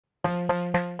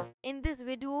In this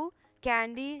video,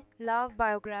 Candy Love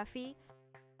Biography.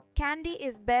 Candy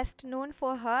is best known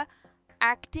for her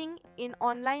acting in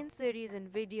online series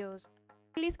and videos.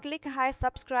 Please click high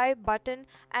subscribe button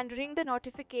and ring the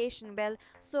notification bell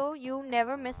so you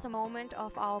never miss a moment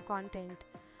of our content.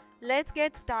 Let's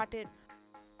get started.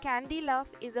 Candy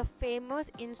Love is a famous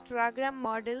Instagram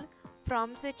model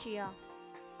from Sechia.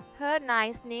 Her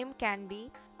nice name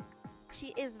Candy.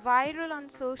 She is viral on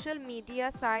social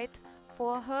media sites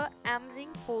for her amazing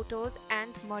photos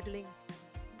and modeling.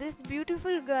 This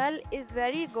beautiful girl is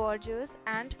very gorgeous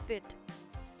and fit.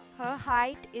 Her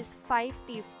height is 5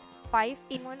 feet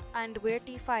 5'1" and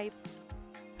weight 5.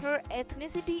 Her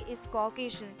ethnicity is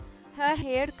Caucasian. Her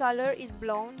hair color is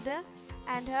blonde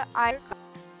and her eye color.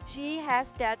 She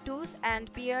has tattoos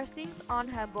and piercings on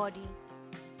her body.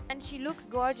 And she looks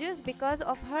gorgeous because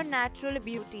of her natural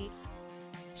beauty.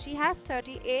 She has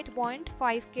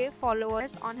 38.5k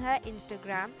followers on her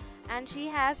Instagram and she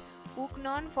has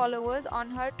unknown followers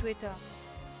on her Twitter.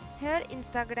 Her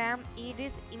Instagram id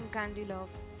is imkandilov.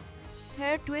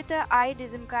 Her Twitter id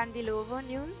is imkandilov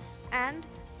and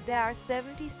there are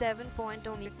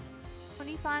 77.only.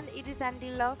 onlyfans it is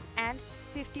andilov and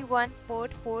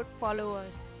 51.4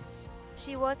 followers.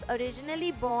 She was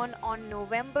originally born on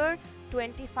November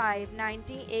 25,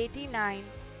 1989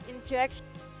 in Czech.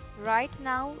 Right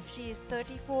now, she is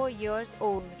 34 years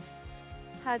old.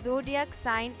 Her zodiac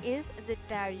sign is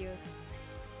Sagittarius.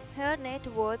 Her net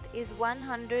worth is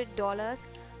 $100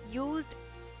 used.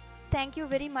 Thank you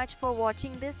very much for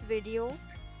watching this video.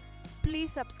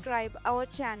 Please subscribe our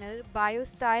channel Bio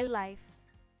Style Life.